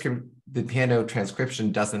piano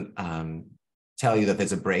transcription doesn't tell you that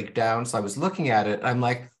there's a breakdown. So I was looking at it, I'm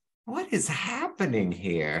like, what is happening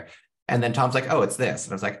here? And then Tom's like, oh, it's this.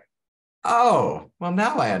 And I was like, oh, well,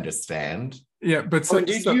 now I understand. Yeah, but I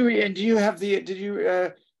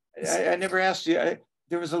never asked you,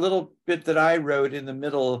 there was a little bit that I wrote in the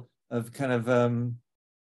middle of kind of, a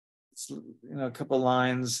couple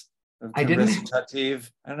lines I didn't.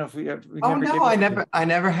 recitative. I don't know if we Oh never no, did I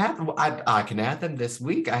never had them. I can add them this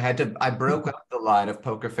week. I broke up the line of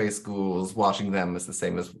poker face ghouls. Watching them is the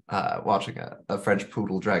same as watching a French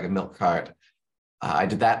poodle drag a milk cart. I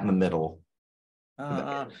did that in the middle.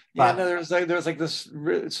 Yeah, But- no, there was like this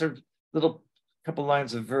sort of little couple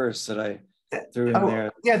lines of verse that I threw in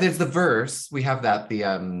there. Yeah, there's the verse. We have that.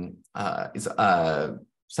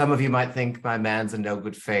 Some of you might think my man's a no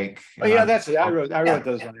good fake. Oh yeah, that's it. I wrote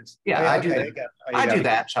those lines. Yeah, Oh, I do that. I do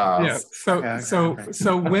that, Charles. Yeah. So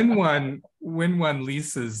Okay. when one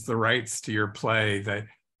leases the rights to your play, that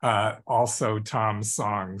also Tom's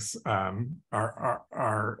songs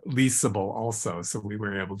are leasable also. So we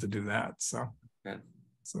were able to do that. So Good.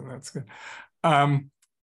 So that's good.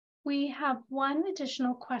 We have one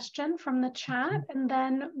additional question from the chat, and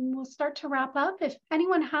then we'll start to wrap up. If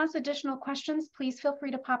anyone has additional questions, please feel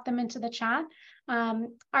free to pop them into the chat.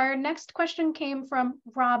 Our next question came from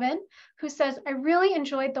Robin, who says, I really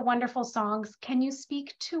enjoyed the wonderful songs. Can you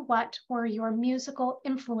speak to what were your musical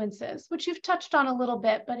influences? Which you've touched on a little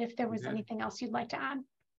bit, but if there was anything else you'd like to add.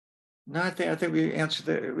 No, I think we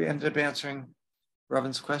ended up answering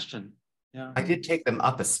Robin's question. Yeah. I did take them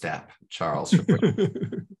up a step, Charles. Just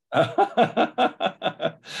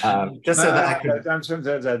so that I could. I'm sure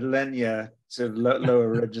there's that Lenya sort of lower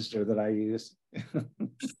register that I use.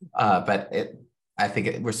 But I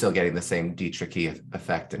think we're still getting the same Dietrich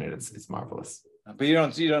effect in it. It's marvelous. But you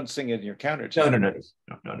don't sing it in your counter. No.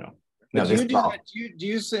 Do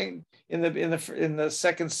you sing in the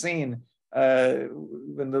second scene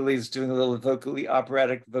when Lily's doing a little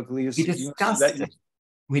operatic vocally?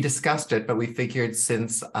 We discussed it, but we figured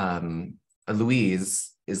since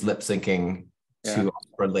Louise is lip syncing to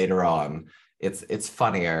opera later on, it's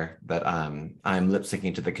funnier that I'm lip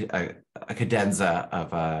syncing to a cadenza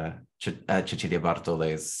of Cecilia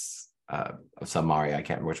Bartole's of some aria. I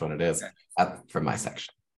can't remember which one it is from my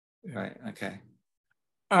section. Right. Okay.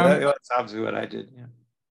 That's obviously what I did.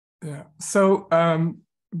 Yeah. So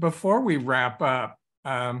before we wrap up,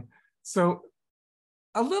 so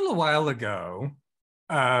a little while ago,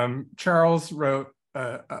 Charles wrote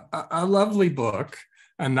a lovely book,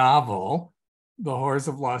 a novel, The Horrors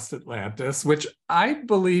of Lost Atlantis, which I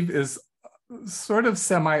believe is sort of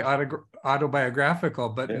semi-autobiographical,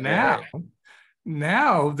 but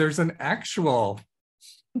now there's an actual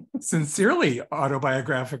sincerely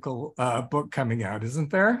autobiographical book coming out,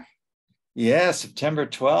 isn't there? Yeah, September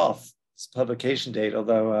 12th. It's publication date,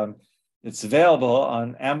 although it's available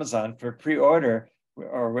on Amazon for pre-order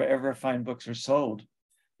or wherever fine books are sold.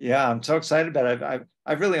 Yeah, I'm so excited about it.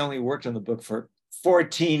 I've really only worked on the book for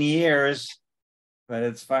 14 years, but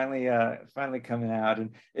it's finally coming out.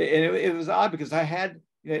 And it was odd because I had,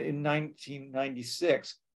 in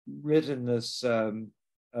 1996, written this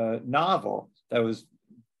novel that was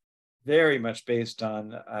very much based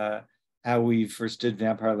on how we first did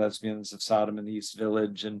Vampire Lesbians of Sodom in the East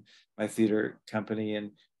Village and my theater company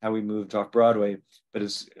and how we moved off Broadway, but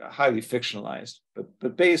it's highly fictionalized,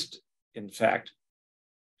 but based in fact.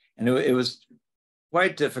 And it was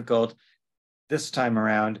quite difficult this time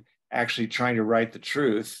around, actually trying to write the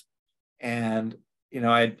truth. And,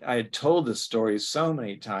 I had told this story so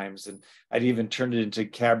many times, and I'd even turned it into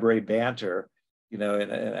cabaret banter, in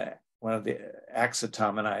one of the acts that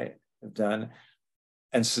Tom and I have done.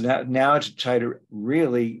 And so now to try to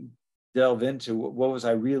really delve into what was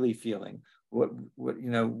I really feeling? What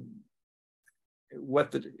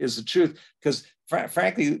is the truth? Because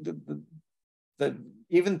frankly,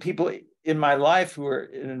 even people in my life who are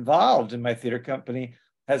involved in my theater company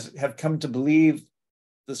have come to believe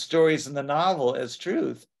the stories in the novel as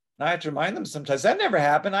truth. And I have to remind them sometimes that never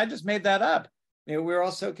happened. I just made that up. We're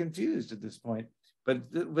all so confused at this point.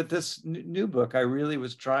 But with this new book, I really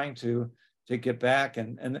was trying to get back.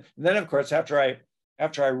 And then of course, after I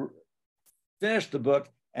finished the book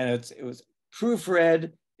and it was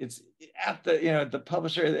proofread, it's at the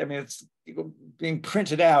publisher. I mean, it's being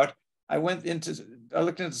printed out. I looked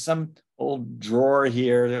into some old drawer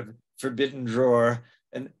here, the forbidden drawer,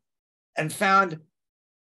 and found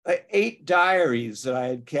 8 diaries that I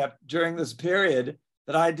had kept during this period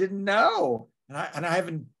that I didn't know. And I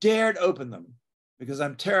haven't dared open them because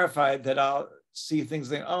I'm terrified that I'll see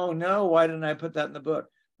things like, oh no, why didn't I put that in the book?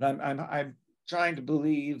 But I'm trying to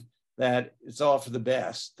believe that it's all for the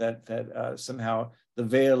best, that somehow the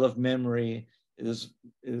veil of memory is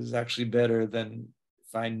actually better than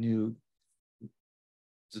if I knew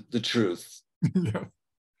the truth. Yeah.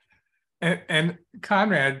 And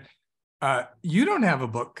Conrad, you don't have a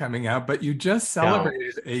book coming out, but you just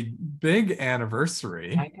celebrated a big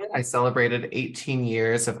anniversary. I did. I celebrated 18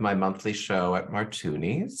 years of my monthly show at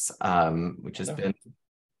Martuni's, which has been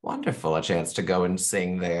Wonderful, a chance to go and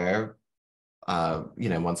sing there,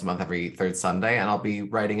 once a month, every third Sunday. And I'll be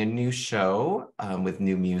writing a new show with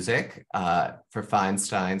new music for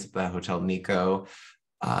Feinstein's at the Hotel Nico,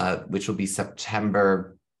 which will be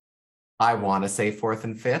September, I want to say 4th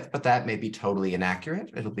and 5th, but that may be totally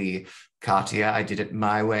inaccurate. It'll be Katya, I Did It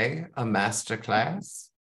My Way, a masterclass,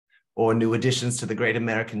 or new additions to the Great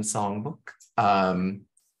American Songbook.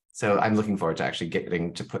 So I'm looking forward to actually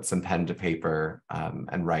getting to put some pen to paper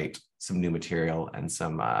and write some new material and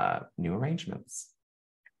some new arrangements.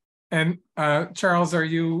 And Charles, are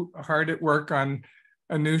you hard at work on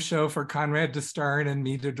a new show for Conrad to star in and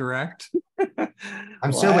me to direct?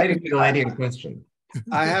 I'm still waiting for the lady in question.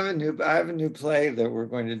 I have a new play that we're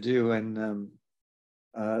going to do in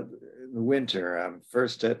the winter.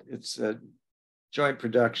 It's a joint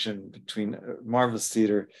production between Marvelous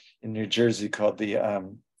Theater in New Jersey called the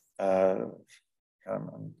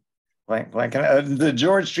the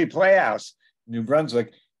George Street Playhouse, New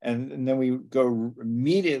Brunswick, and then we go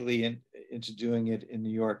immediately into doing it in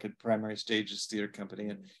New York at Primary Stages Theater Company,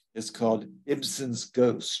 and it's called Ibsen's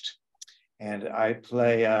Ghost, and I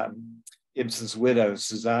play Ibsen's widow,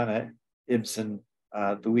 Susanna Ibsen,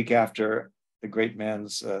 the week after the great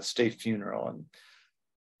man's state funeral, and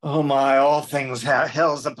oh my, all things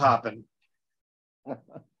hell's a poppin'.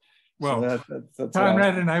 Well, so that's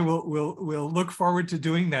Conrad and I will look forward to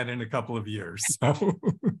doing that in a couple of years. So.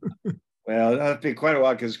 Well, that'll be quite a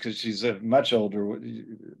while because she's a much older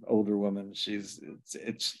woman.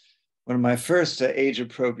 It's one of my first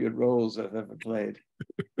age-appropriate roles I've ever played.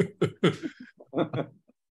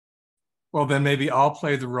 Well, then maybe I'll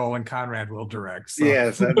play the role and Conrad will direct. So.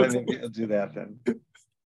 Yes, I think I'll do that then.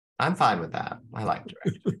 I'm fine with that. I like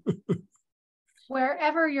directing.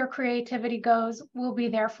 Wherever your creativity goes, we'll be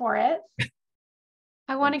there for it.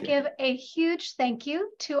 I want to give a huge thank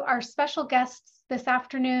you to our special guests this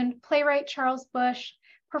afternoon, playwright Charles Busch,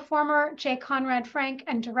 performer J. Conrad Frank,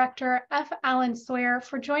 and director F. Alan Sawyer,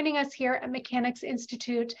 for joining us here at Mechanics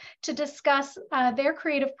Institute to discuss their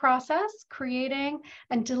creative process, creating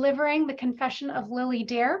and delivering The Confession of Lily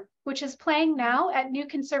Dare, which is playing now at New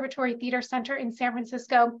Conservatory Theater Center in San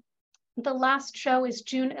Francisco. The last show is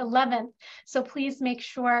June 11th, so please make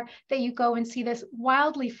sure that you go and see this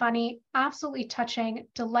wildly funny, absolutely touching,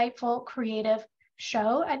 delightful, creative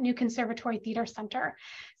show at New Conservatory Theater Center.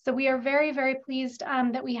 So we are very, very pleased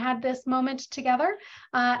that we had this moment together,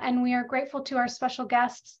 and we are grateful to our special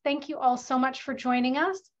guests. Thank you all so much for joining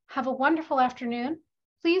us. Have a wonderful afternoon.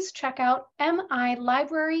 Please check out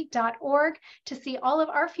milibrary.org to see all of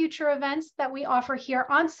our future events that we offer here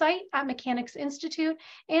on site at Mechanics Institute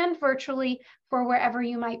and virtually for wherever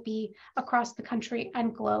you might be across the country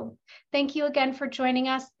and globe. Thank you again for joining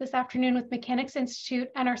us this afternoon with Mechanics Institute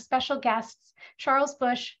and our special guests, Charles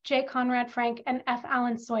Busch, J. Conrad Frank, and F.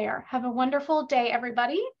 Alan Sawyer. Have a wonderful day,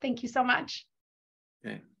 everybody. Thank you so much.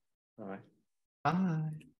 Okay. Bye.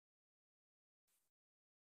 Bye.